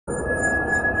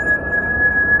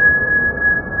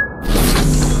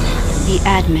the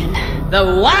admin. The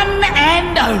one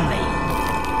and only.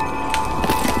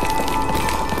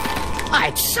 I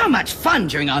had so much fun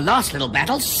during our last little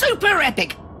battle. Super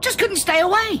epic. Just couldn't stay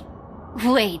away.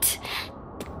 Wait,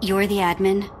 you're the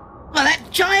admin? Well, that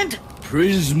giant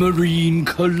prismarine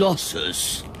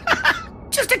colossus.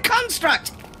 Just a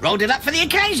construct. Rolled it up for the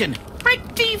occasion.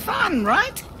 Pretty fun,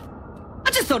 right?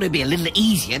 I just thought it'd be a little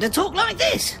easier to talk like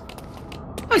this.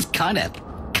 It was kind of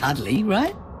cuddly,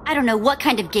 right? I don't know what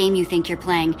kind of game you think you're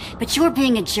playing, but you're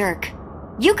being a jerk.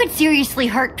 You could seriously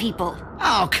hurt people.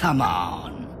 Oh, come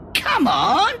on. Come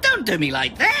on, don't do me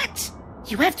like that.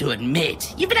 You have to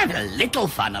admit, you've been having a little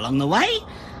fun along the way.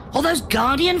 All those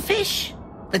guardian fish,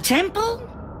 the temple.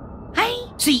 Hey,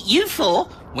 see, you four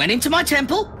went into my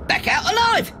temple, back out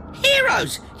alive.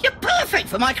 Heroes, you're perfect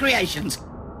for my creations.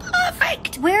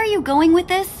 Perfect. Where are you going with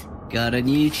this? Got a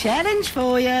new challenge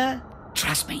for you.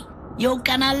 Trust me, you're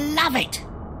gonna love it.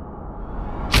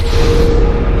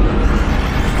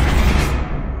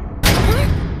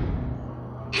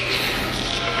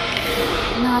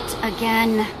 Not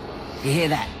again. You hear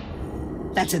that?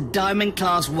 That's a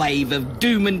diamond-class wave of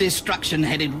doom and destruction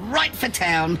headed right for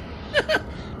town.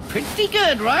 Pretty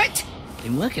good, right?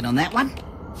 Been working on that one.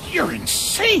 You're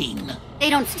insane. They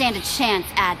don't stand a chance,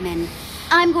 admin.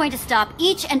 I'm going to stop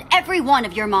each and every one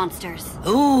of your monsters.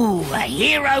 Ooh, a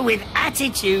hero with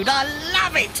attitude. I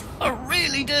love it. I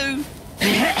really do.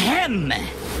 Ahem.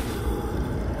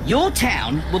 Your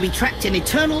town will be trapped in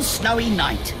eternal snowy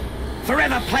night,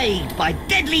 forever plagued by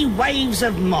deadly waves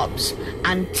of mobs,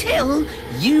 until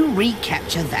you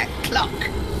recapture that clock.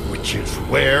 Which is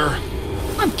where?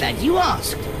 I'm glad you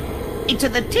asked. It's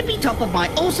at the tippy top of my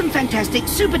awesome, fantastic,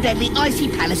 super deadly, icy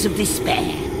palace of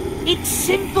despair. It's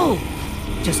simple.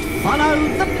 Just follow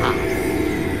the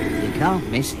path. You can't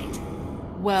miss it.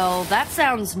 Well, that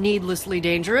sounds needlessly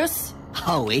dangerous.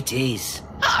 Oh, it is.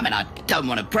 I mean, I don't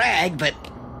want to brag, but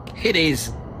it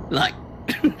is, like,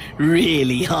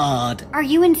 really hard. Are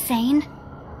you insane?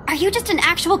 Are you just an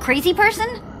actual crazy person?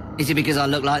 Is it because I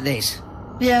look like this?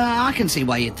 Yeah, I can see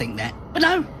why you'd think that. But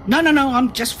no,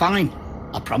 I'm just fine.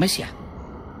 I promise you.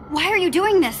 Why are you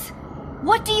doing this?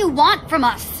 What do you want from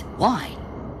us? Why?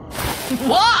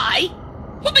 Why?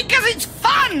 Well, because it's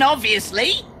fun,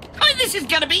 obviously. I mean, this is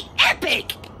gonna be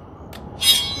epic.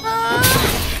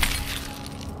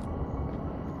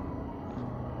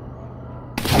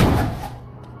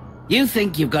 You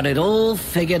think you've got it all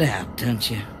figured out,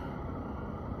 don't you?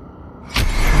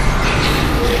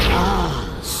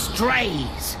 Ah,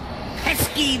 strays.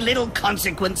 Pesky little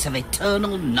consequence of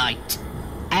eternal night.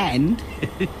 And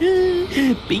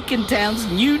Beacon Town's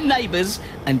new neighbours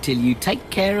until you take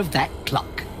care of that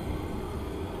clock.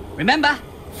 Remember,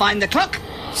 find the clock,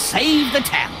 save the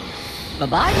town.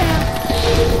 Bye-bye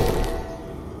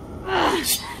now.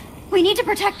 We need to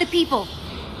protect the people.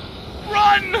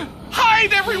 Run!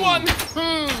 Hide, everyone!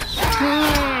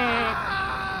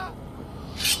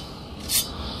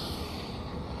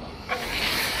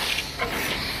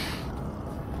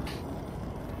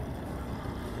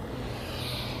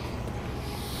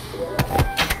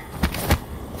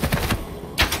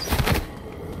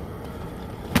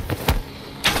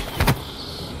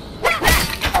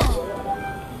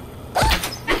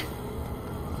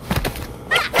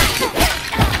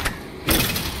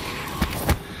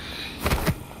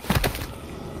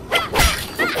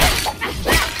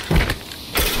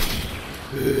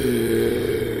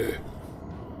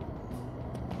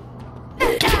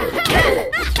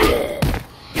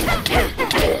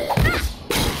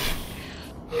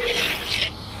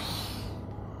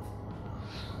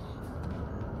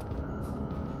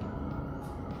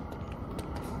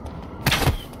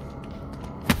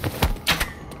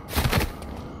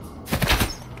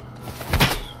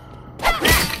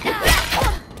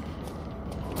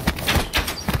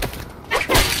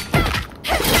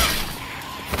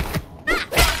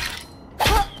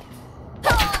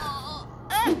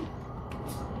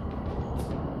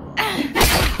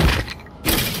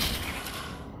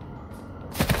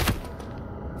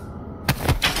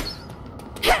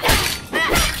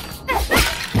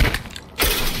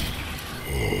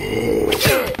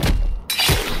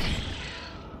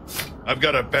 I've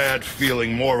got a bad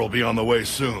feeling more will be on the way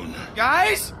soon.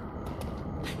 Guys?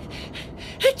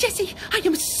 Jesse, I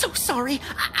am so sorry.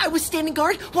 I was standing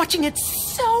guard, watching it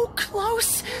so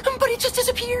close, but it just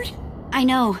disappeared. I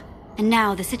know. And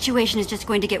now the situation is just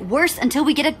going to get worse until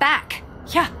we get it back.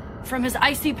 Yeah, from his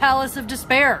icy palace of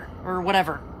despair, or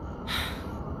whatever.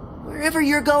 Wherever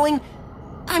you're going,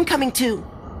 I'm coming too.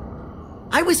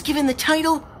 I was given the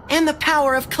title and the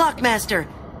power of Clockmaster.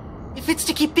 If it's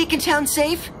to keep Beacon Town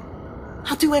safe,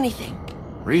 I'll do anything.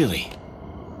 Really?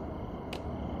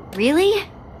 Really?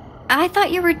 I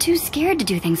thought you were too scared to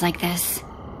do things like this.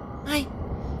 I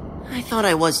thought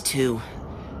I was too.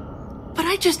 But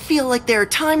I just feel like there are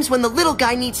times when the little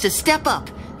guy needs to step up.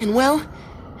 And well,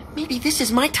 maybe this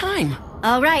is my time.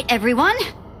 All right, everyone.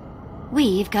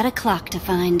 We've got a clock to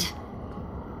find.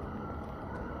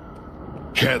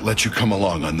 Can't let you come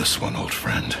along on this one, old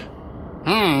friend.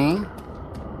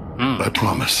 I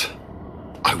promise.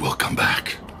 I will come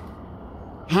back.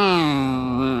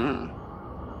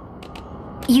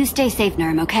 You stay safe,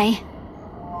 Nurm, okay?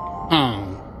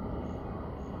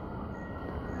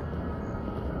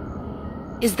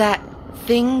 Is that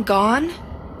thing gone?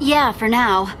 Yeah, for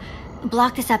now.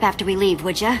 Block this up after we leave,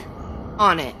 would ya?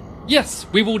 On it. Yes,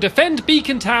 we will defend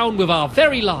Beacon Town with our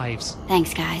very lives.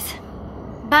 Thanks, guys.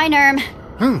 Bye, Nurm.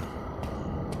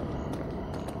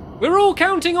 We're all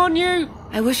counting on you.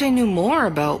 I wish I knew more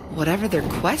about whatever their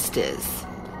quest is.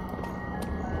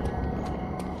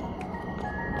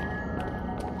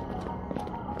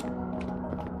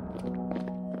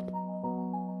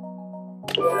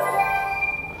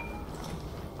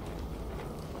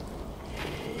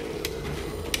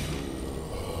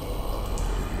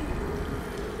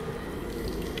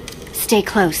 Stay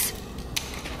close.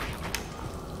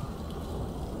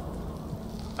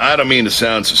 I don't mean to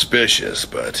sound suspicious,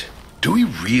 but do we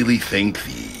really think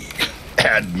the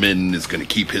admin is going to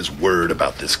keep his word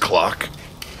about this clock?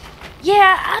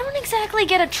 Yeah, I don't exactly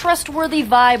get a trustworthy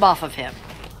vibe off of him.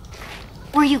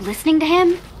 Were you listening to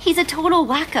him? He's a total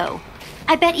wacko.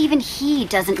 I bet even he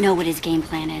doesn't know what his game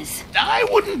plan is. I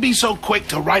wouldn't be so quick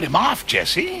to write him off,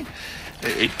 Jesse.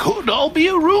 It could all be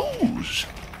a ruse.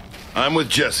 I'm with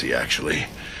Jesse, actually.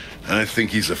 I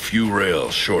think he's a few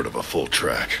rails short of a full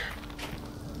track.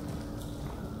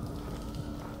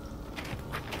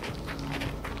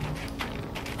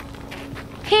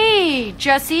 Hey,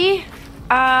 Jesse.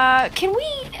 Can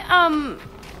we,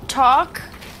 talk?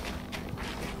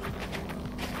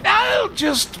 I'll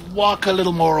just walk a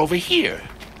little more over here.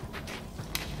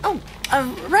 Oh,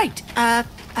 right.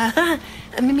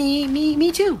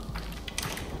 Me too.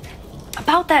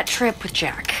 About that trip with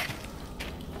Jack.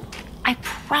 I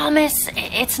promise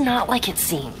it's not like it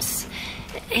seems.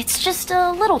 It's just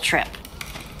a little trip.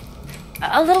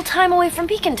 A little time away from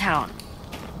Beacon Town.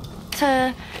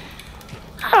 To,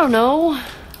 I don't know,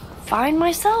 find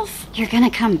myself. You're gonna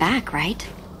come back, right?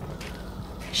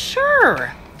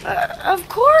 Sure. Of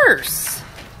course.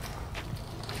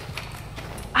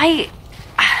 I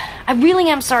really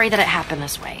am sorry that it happened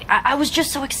this way. I was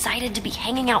just so excited to be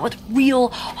hanging out with real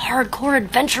hardcore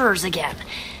adventurers again.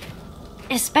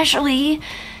 Especially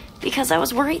because I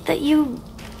was worried that you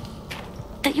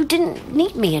didn't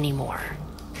need me anymore.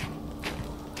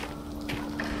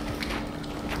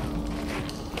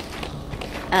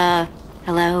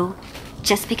 Hello?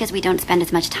 Just because we don't spend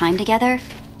as much time together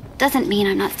doesn't mean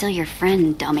I'm not still your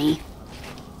friend, dummy.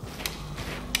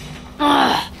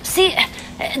 See,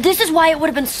 this is why it would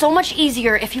have been so much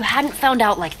easier if you hadn't found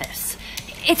out like this.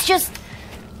 It's just...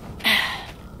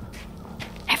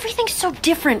 everything's so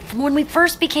different from when we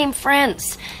first became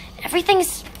friends.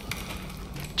 Everything's...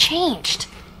 changed.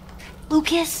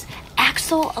 Lucas,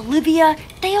 Axel, Olivia,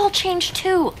 they all changed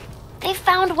too. They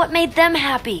found what made them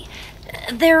happy.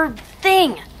 Their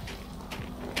thing.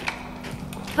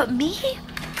 But me?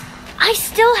 I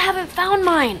still haven't found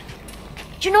mine.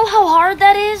 Do you know how hard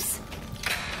that is?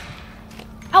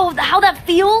 How that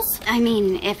feels? I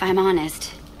mean, if I'm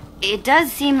honest, it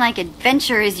does seem like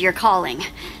adventure is your calling.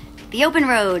 The open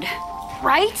road.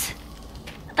 Right?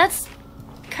 That's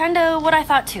kinda what I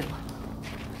thought too.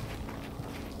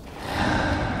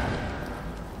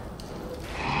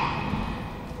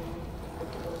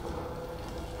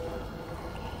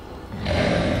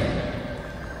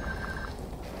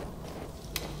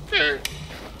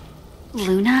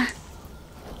 Luna?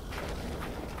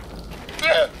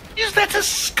 Is that a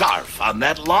scarf on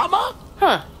that llama?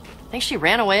 Huh. Think she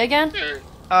ran away again?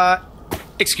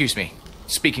 Excuse me.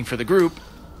 Speaking for the group,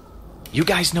 you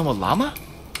guys know a llama?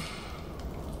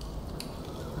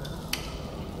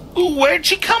 Where'd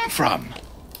she come from?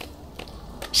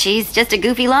 She's just a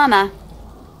goofy llama.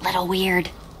 Little weird,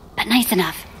 but nice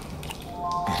enough.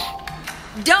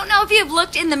 Don't know if you've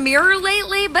looked in the mirror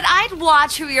lately, but I'd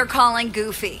watch who you're calling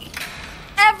goofy.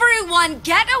 Everyone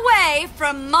get away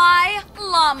from my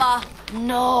llama.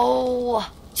 No.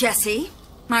 Jesse,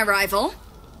 my rival.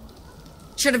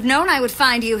 Should have known I would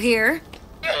find you here.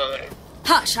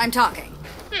 Hush, I'm talking.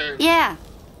 Yeah.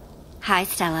 Hi,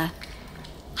 Stella.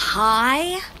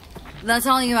 Hi? That's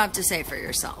all you have to say for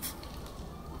yourself.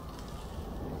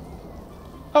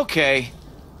 Okay.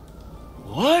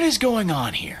 What is going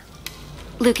on here?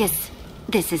 Lucas,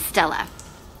 this is Stella.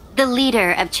 the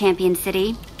leader of Champion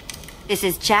City. This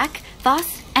is Jack,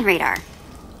 Voss, and Radar.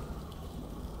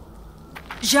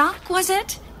 Jacques, was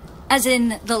it? As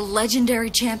in the legendary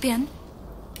champion?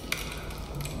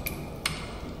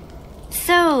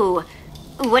 So,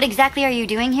 what exactly are you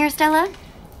doing here, Stella?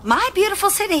 My beautiful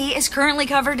city is currently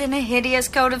covered in a hideous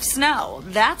coat of snow.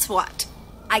 That's what.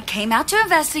 I came out to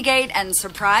investigate, and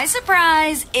surprise,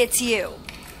 surprise, it's you.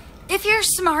 If you're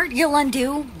smart, you'll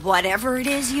undo whatever it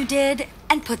is you did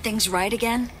and put things right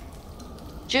again.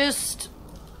 Just...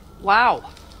 wow.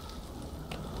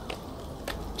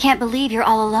 Can't believe you're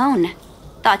all alone.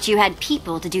 Thought you had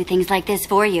people to do things like this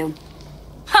for you.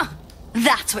 Huh,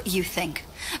 that's what you think.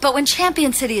 But when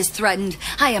Champion City is threatened,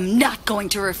 I am not going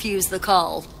to refuse the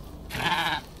call.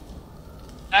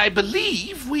 I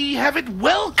believe we have it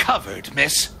well covered,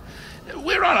 miss.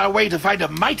 We're on our way to find a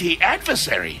mighty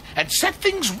adversary and set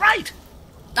things right.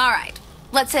 All right,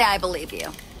 let's say I believe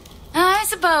you. I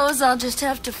suppose I'll just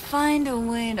have to find a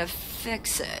way to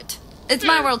fix it. It's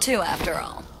my world too, after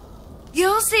all.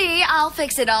 You'll see, I'll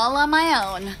fix it all on my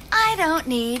own. I don't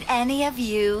need any of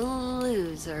you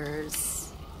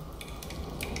losers.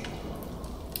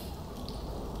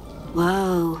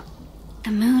 Whoa.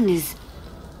 The moon is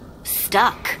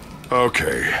stuck.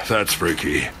 Okay, that's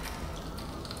freaky.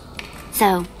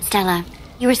 So, Stella,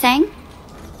 you were saying?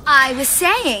 I was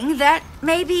saying that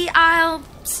maybe I'll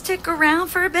stick around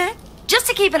for a bit, just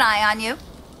to keep an eye on you.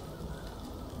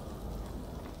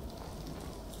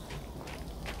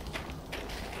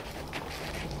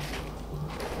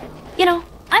 You know,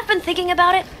 I've been thinking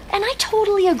about it, and I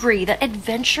totally agree that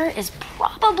adventure is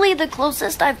probably the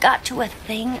closest I've got to a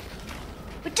thing.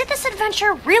 But did this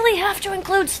adventure really have to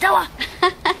include Stella?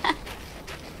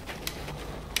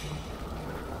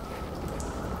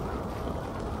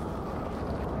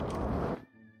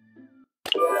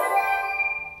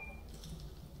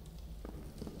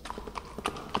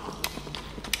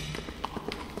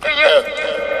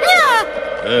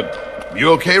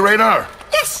 You okay, Radar?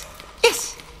 Yes,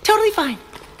 yes, totally fine.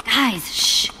 Guys,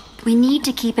 shh. We need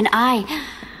to keep an eye.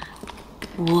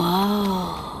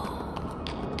 Whoa.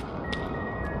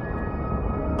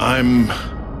 I'm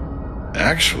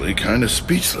actually kind of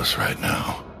speechless right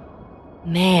now.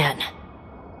 Man.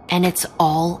 And it's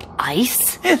all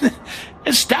ice?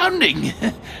 Astounding.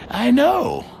 I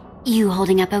know. You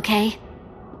holding up okay?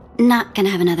 Not gonna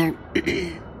have another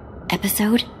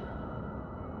episode?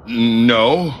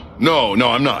 No,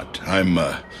 I'm not. I'm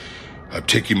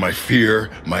taking my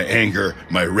fear, my anger,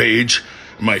 my rage,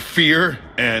 my fear,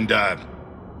 and,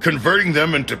 converting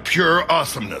them into pure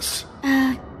awesomeness.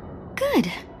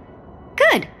 Good.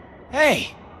 Good.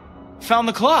 Hey, found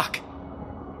the clock.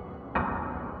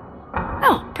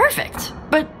 Oh, perfect.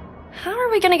 But how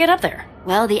are we gonna get up there?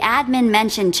 Well, the admin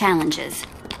mentioned challenges.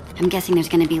 I'm guessing there's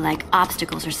gonna be, like,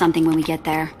 obstacles or something when we get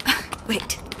there.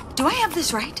 Wait, do I have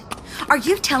this right? Are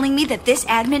you telling me that this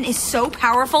admin is so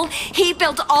powerful, he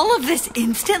built all of this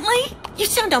instantly? You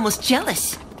sound almost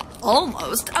jealous.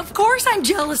 Almost. Of course I'm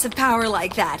jealous of power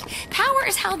like that. Power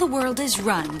is how the world is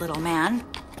run, little man.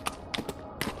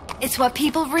 It's what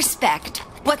people respect,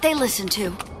 what they listen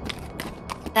to.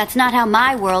 That's not how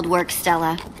my world works,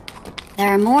 Stella. There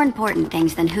are more important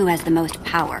things than who has the most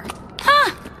power.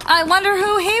 Huh. I wonder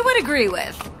who he would agree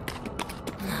with.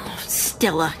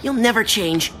 Stella, you'll never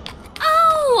change.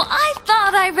 Oh, I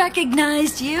thought I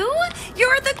recognized you.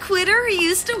 You're the quitter who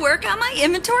used to work on my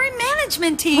inventory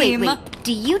management team. Wait.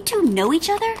 Do you two know each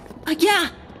other? Yeah.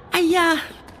 I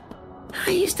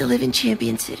used to live in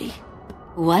Champion City.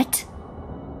 What?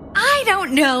 I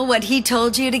don't know what he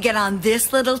told you to get on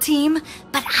this little team,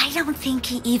 but I don't think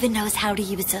he even knows how to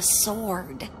use a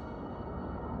sword.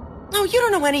 Oh, you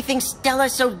don't know anything, Stella,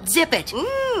 so zip it.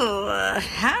 Ooh,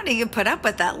 how do you put up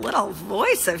with that little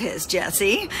voice of his,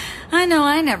 Jesse? I know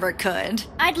I never could.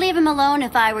 I'd leave him alone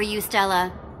if I were you,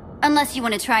 Stella. Unless you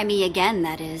want to try me again,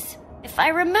 that is. If I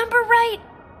remember right,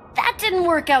 that didn't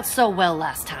work out so well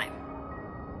last time.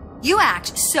 You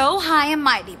act so high and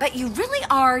mighty, but you really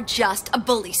are just a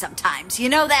bully sometimes. You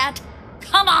know that?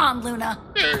 Come on, Luna.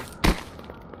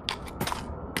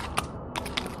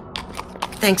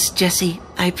 Thanks, Jessie.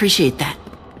 I appreciate that.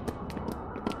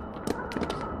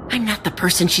 I'm not the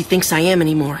person she thinks I am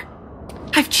anymore.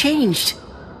 I've changed.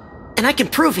 And I can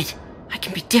prove it. I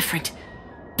can be different.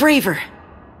 Braver.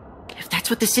 If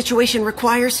that's what the situation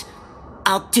requires,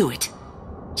 I'll do it.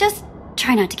 Just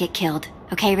try not to get killed,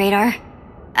 okay, Radar?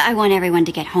 I want everyone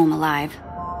to get home alive.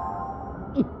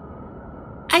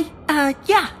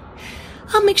 Yeah.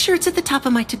 I'll make sure it's at the top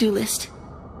of my to-do list.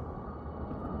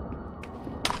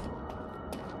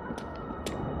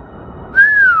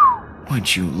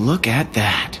 Would you look at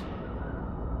that?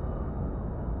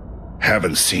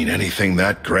 Haven't seen anything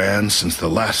that grand since the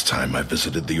last time I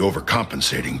visited the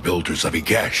overcompensating builders of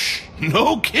Igesh.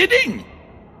 No kidding!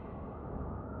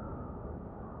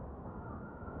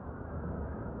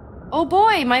 Oh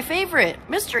boy, my favorite,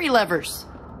 mystery levers.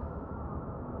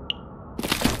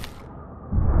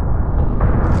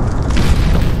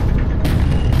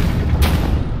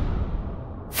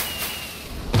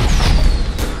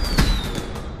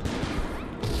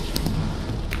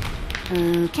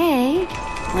 Okay,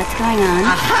 what's going on?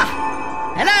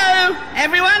 Aha! Hello,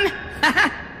 everyone!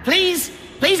 please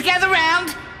gather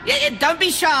round. Don't be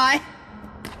shy.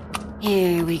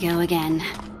 Here we go again.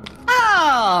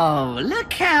 Oh,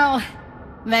 look how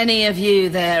many of you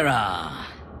there are.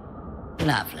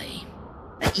 Lovely.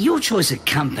 Your choice of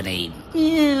company,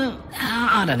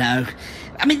 I don't know.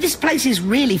 I mean, this place is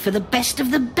really for the best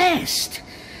of the best.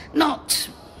 Not,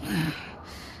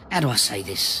 how do I say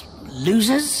this,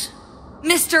 losers?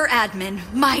 Mr. Admin,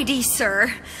 mighty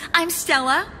sir, I'm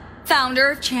Stella, founder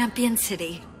of Champion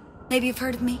City. Maybe you've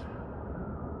heard of me?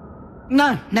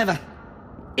 No, never.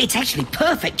 It's actually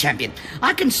perfect, Champion.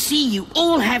 I can see you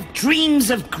all have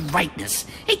dreams of greatness.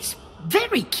 It's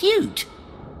very cute.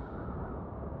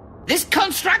 This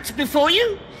construct before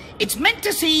you, it's meant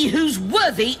to see who's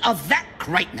worthy of that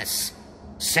greatness.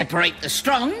 Separate the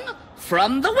strong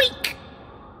from the weak.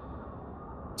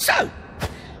 So,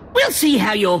 we'll see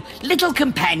how your little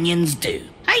companions do,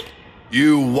 hey?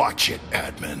 You watch it,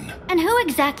 Admin. And who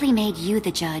exactly made you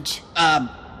the judge?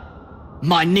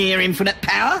 My near-infinite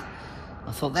power?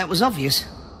 I thought that was obvious.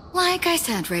 Like I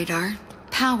said, Radar,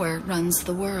 power runs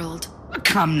the world.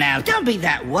 Come now, don't be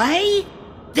that way.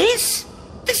 This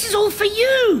is all for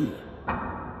you.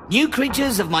 New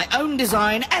creatures of my own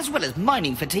design, as well as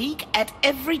mining fatigue at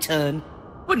every turn.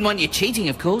 Wouldn't want you cheating,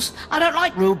 of course. I don't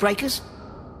like rule breakers.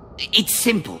 It's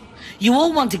simple. You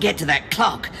all want to get to that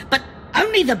clock, but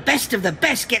only the best of the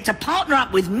best get to partner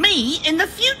up with me in the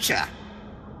future.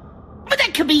 But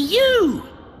that could be you.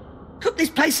 Cook this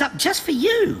place up just for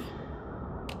you.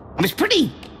 I mean, it's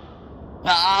pretty...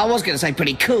 Well, I was going to say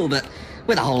pretty cool, but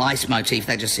with the whole ice motif,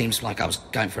 that just seems like I was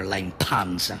going for a lame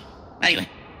pun, so... Anyway.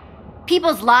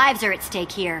 People's lives are at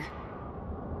stake here.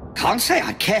 Can't say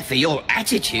I care for your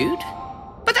attitude,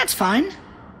 but that's fine.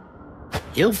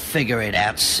 You'll figure it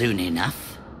out soon enough.